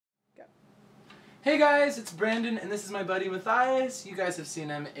Hey guys, it's Brandon and this is my buddy Mathias. You guys have seen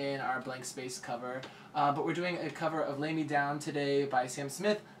him in our Blank Space cover, but we're doing a cover of Lay Me Down today by Sam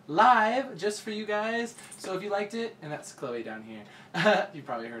Smith live just for you guys. So if you liked it, and that's Chloe down here, you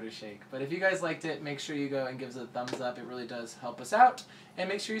probably heard her shake, but if you guys liked it, make sure you go and give us a thumbs up. It really does help us out. And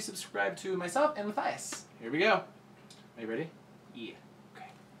make sure you subscribe to myself and Mathias. Here we go. Are you ready? Yeah.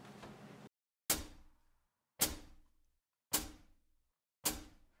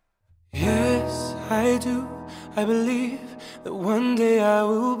 Yes, I do. I believe that one day I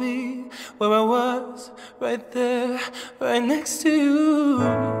will be where I was, right there, right next to you.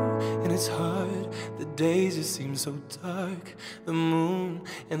 And it's hard, the days just seem so dark. The moon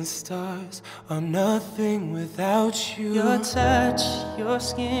and the stars are nothing without you. Your touch, your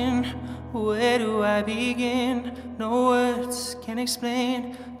skin, where do I begin? No words can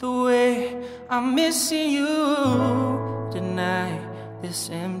explain the way I'm missing you tonight.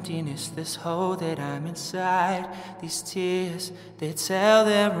 This emptiness, this hole that I'm inside, these tears, they tell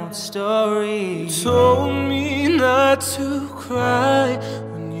their own story. You told me not to cry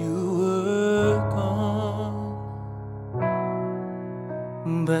when you were gone,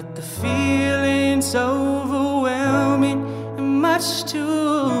 but the feeling's overwhelming and much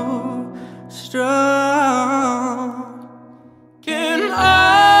too strong. Can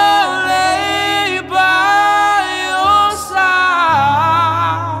I lay by your side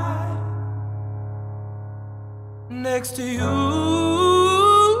next to you,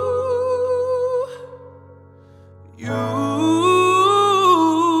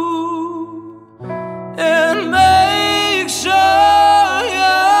 and make sure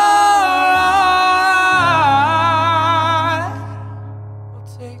I'll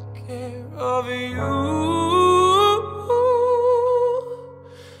take care of you.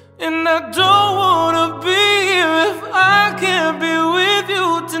 And I don't wanna be here if I can't be with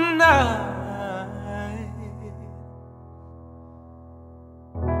you tonight.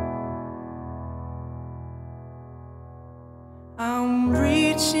 I'm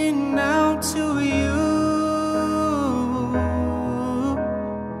reaching out to you.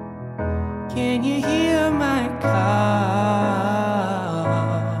 Can you hear my call?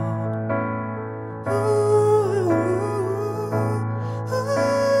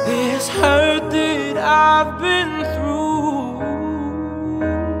 This hurt that I've been through,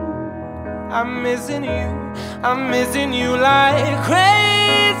 I'm missing you like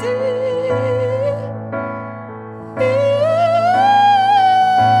crazy.